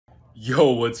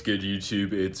Yo, what's good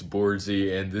YouTube? It's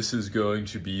boardzy, and this is going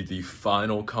to be the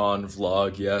Finalcon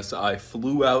vlog. Yes, I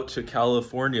flew out to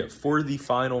California for the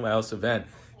Final Mouse event.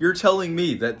 You're telling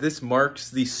me that this marks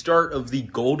the start of the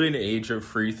golden age of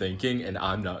free thinking and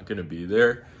I'm not gonna be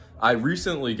there? I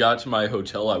recently got to my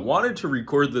hotel. I wanted to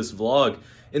record this vlog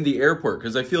in the airport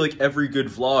because I feel like every good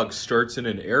vlog starts in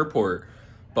an airport,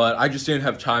 but I just didn't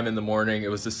have time in the morning. It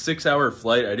was a 6-hour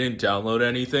flight. I didn't download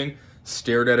anything.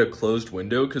 Stared at a closed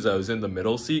window because I was in the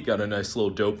middle seat, got a nice little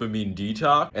dopamine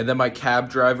detox, and then my cab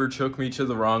driver took me to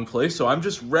the wrong place, so I'm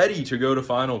just ready to go to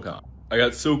Finalcon. I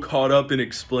got so caught up in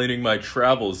explaining my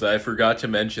travels that I forgot to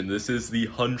mention this is the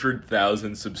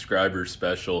 100,000 subscriber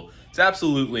special. It's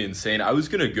absolutely insane. I was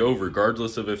gonna go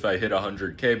regardless of if I hit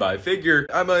 100K, but I figure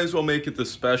I might as well make it the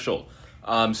special.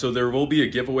 So there will be a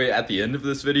giveaway at the end of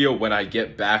this video when I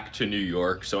get back to New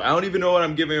York. So I don't even know what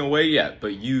I'm giving away yet,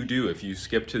 but you do if you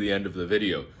skip to the end of the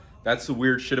video. That's the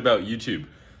weird shit about YouTube.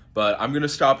 But I'm gonna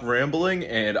stop rambling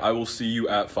and I will see you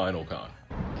at Finalcon.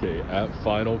 Okay, at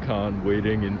Finalcon,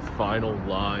 waiting in final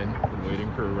line. Been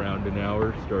waiting for around an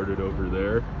hour, started over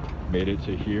there, made it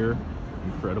to here.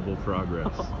 Incredible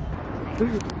progress.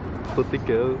 Let it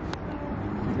go.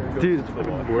 Dude, it's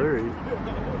fucking blurry.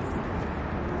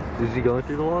 Is he going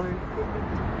through the water?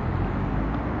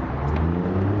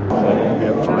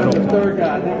 Third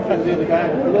guy, the guy.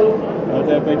 I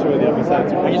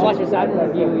just watched your Saturn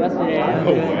review yesterday. No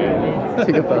way.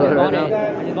 Take a photo right now. I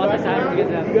just bought the Saturn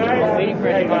because I'm waiting for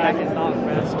it to go back in stock,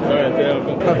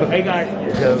 bro. Hey guys,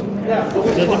 it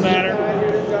doesn't matter.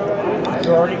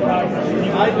 You're already probably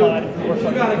we're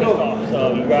fucking pissed off.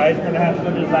 So you guys are gonna have to go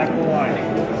to the back of the line.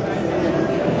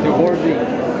 You're boardzy.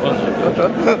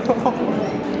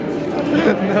 No.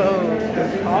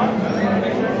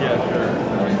 Yeah, sure.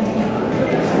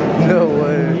 No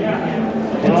way.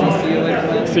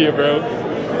 See you, bro.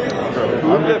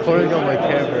 I'm recording on my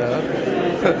camera.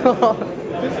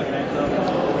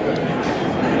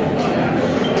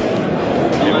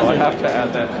 I have to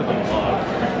add that to the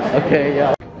vlog. Okay,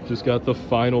 yeah. Just got the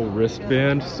final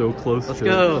wristband, so close Let's to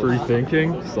go. free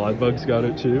thinking. Slidebug's got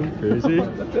it too, crazy.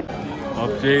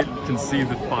 Update, you can see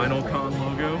the Finalcon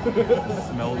logo.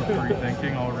 Smell the free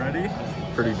thinking already.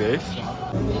 Pretty base.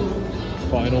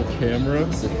 Final camera,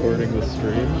 recording the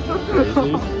stream.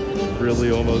 Crazy.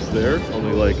 Really almost there,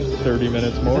 only like 30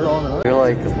 minutes more. You're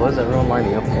like, what is everyone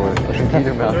lining up for? A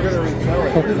computer mouse.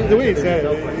 The way he said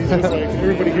it, he's just like,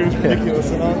 everybody here is ridiculous.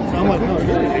 And I'm like, no,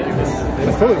 you're ridiculous.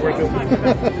 It's totally worth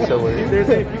it. So weird. They're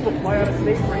saying people fly out of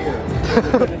state for here.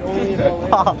 And only in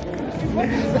LA. A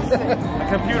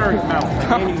computer mouse. A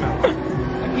gaming mouse. A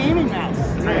gaming mouse.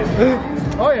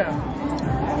 Oh, yeah.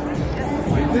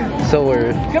 So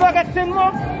weird. Come on, I got 10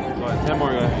 more. 10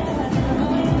 more guys.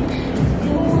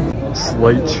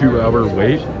 Slight 2-hour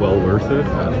wait, well worth it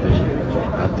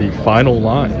at the final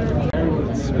line.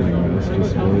 Spinning mouse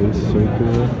display is so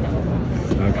cool.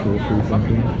 Actual free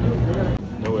thinking.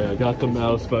 No way, I got the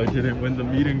mouse, but I didn't win the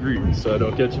meet and greet, so I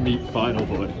don't get to meet Final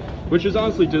Boy, which is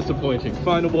honestly disappointing.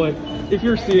 Final Boy, if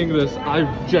you're seeing this, I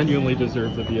genuinely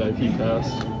deserve the VIP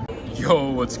pass.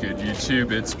 Yo, what's good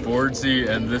YouTube? It's boardzy,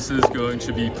 and this is going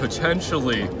to be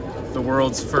potentially the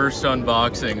world's first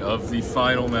unboxing of the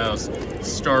Final Mouse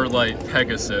Starlight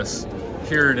Pegasus.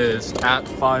 Here it is at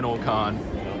Finalcon.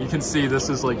 You can see this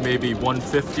is like maybe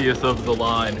 1/50th of the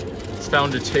line. It's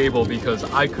found a table because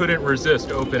I couldn't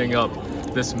resist opening up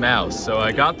this mouse. So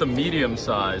I got the medium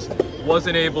size,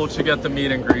 wasn't able to get the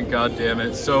meet and greet, god damn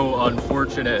it, so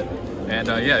unfortunate. And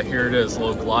yeah, here it is,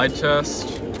 little glide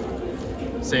test.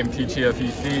 Same PTFE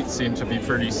feet, seem to be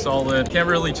pretty solid. Can't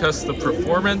really test the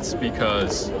performance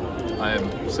because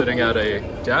I'm sitting at a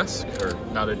desk, or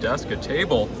not a desk, a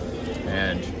table.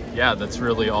 And yeah, that's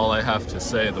really all I have to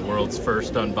say. The world's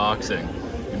first unboxing.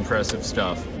 Impressive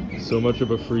stuff. So much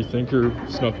of a free thinker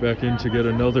snuck back in to get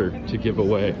another to give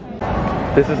away.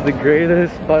 This is the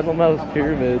greatest Final Mouse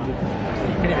pyramid. You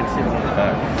can't even see it on the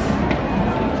back.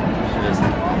 It is.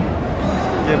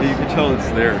 Yeah, but you can tell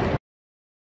it's there.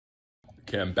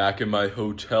 Okay, I'm back in my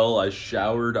hotel. I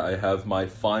showered. I have my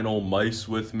final mice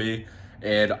with me.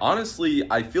 And honestly,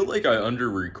 I feel like I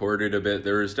under-recorded a bit.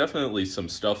 There is definitely some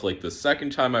stuff, like the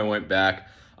second time I went back,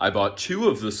 I bought 2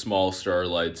 of the small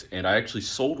Starlights, and I actually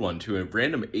sold one to a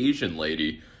random Asian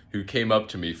lady who came up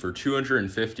to me for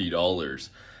 $250.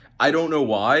 I don't know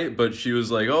why, but she was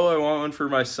like, oh, I want one for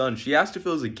my son. She asked if it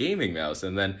was a gaming mouse,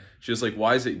 and then she was like,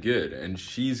 why is it good? And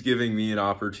she's giving me an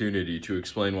opportunity to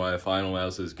explain why a Final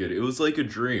Mouse is good. It was like a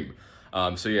dream.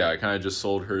 So yeah, I kind of just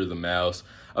sold her the mouse.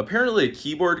 Apparently a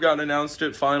keyboard got announced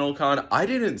at Finalcon. I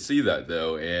didn't see that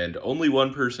though, and only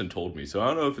one person told me, so I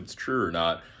don't know if it's true or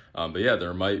not. But yeah,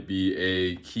 there might be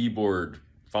a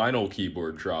final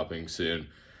keyboard dropping soon.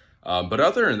 But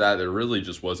other than that, there really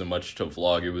just wasn't much to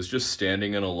vlog. It was just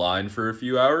standing in a line for a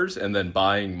few hours and then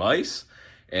buying mice.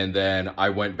 And then I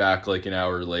went back like an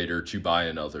hour later to buy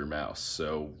another mouse.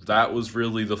 So that was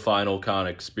really the Finalcon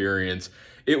experience.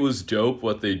 It was dope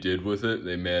what they did with it.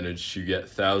 They managed to get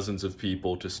thousands of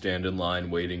people to stand in line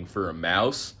waiting for a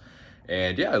mouse.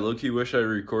 And yeah, I low-key wish I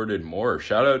recorded more.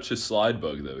 Shout out to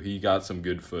Slidebug though. He got some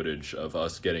good footage of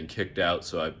us getting kicked out,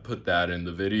 so I put that in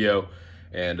the video.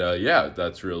 And yeah,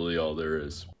 that's really all there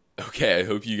is. Okay, I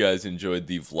hope you guys enjoyed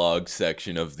the vlog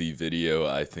section of the video.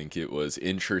 I think it was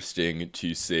interesting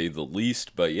to say the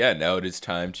least. But yeah, now it is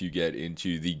time to get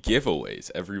into the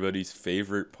giveaways, everybody's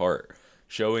favorite part,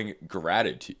 showing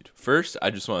gratitude. First,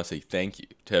 I just want to say thank you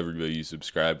to everybody who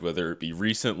subscribed, whether it be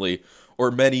recently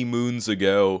or many moons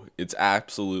ago. It's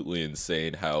absolutely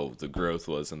insane how the growth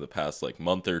was in the past like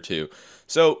month or two.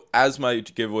 So as my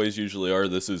giveaways usually are,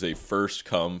 this is a first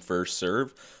come, first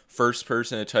serve. First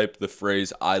person to type the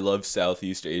phrase "I love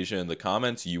Southeast Asia" in the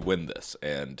comments, you win this,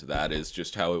 and that is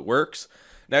just how it works.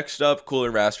 Next up,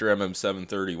 Cooler Master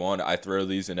MM731. I throw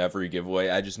these in every giveaway.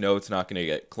 I just know it's not going to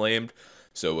get claimed.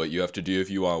 So what you have to do if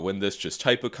you want to win this, just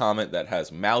type a comment that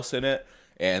has mouse in it,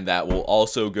 and that will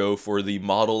also go for the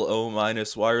Model O-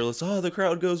 wireless. Oh, the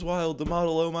crowd goes wild, the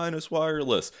Model O-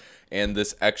 wireless. And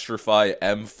this Extrafy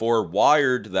M4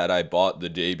 wired that I bought the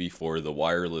day before the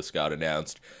wireless got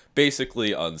announced.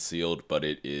 Basically unsealed, but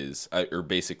it is, or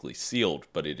basically sealed,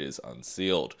 but it is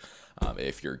unsealed.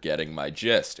 If you're getting my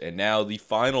gist. And now the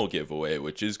final giveaway,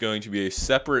 which is going to be a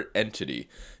separate entity,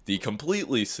 the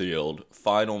completely sealed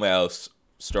Final Mouse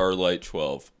Starlight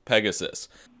 12 Pegasus.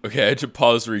 Okay, I had to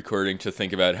pause the recording to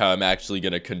think about how I'm actually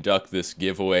going to conduct this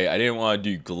giveaway. I didn't want to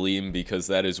do Gleam because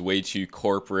that is way too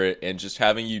corporate, and just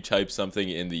having you type something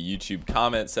in the YouTube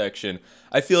comment section,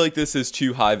 I feel like this is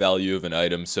too high value of an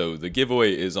item, so the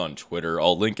giveaway is on Twitter.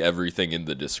 I'll link everything in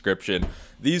the description.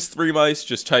 These 3 mice,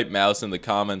 just type mouse in the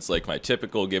comments like my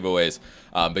typical giveaways.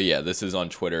 But yeah, this is on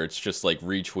Twitter. It's just like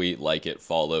retweet, like it,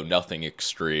 follow, nothing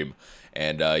extreme.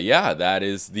 And yeah, that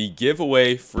is the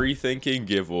giveaway, free thinking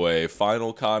giveaway.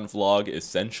 Finalcon vlog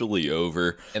essentially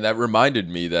over. And that reminded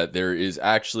me that there is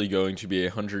actually going to be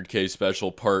a 100K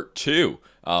special part 2.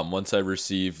 Once I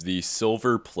receive the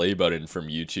silver play button from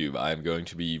YouTube, I'm going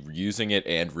to be using it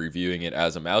and reviewing it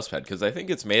as a mousepad because I think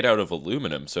it's made out of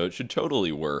aluminum, so it should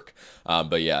totally work.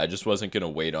 But yeah, I just wasn't going to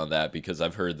wait on that because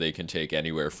I've heard they can take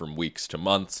anywhere from weeks to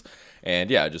months.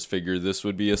 And yeah, I just figured this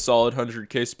would be a solid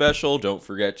 100K special. Don't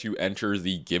forget to enter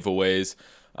the giveaways.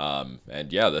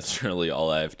 And yeah, that's really all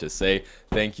I have to say.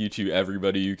 Thank you to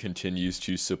everybody who continues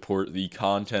to support the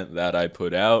content that I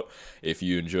put out. If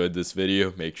you enjoyed this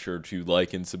video, make sure to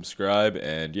like and subscribe.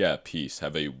 And yeah, peace.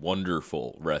 Have a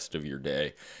wonderful rest of your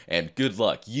day. And good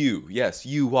luck. You, yes,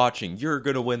 you watching, you're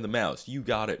gonna win the mouse. You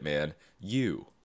got it, man. You.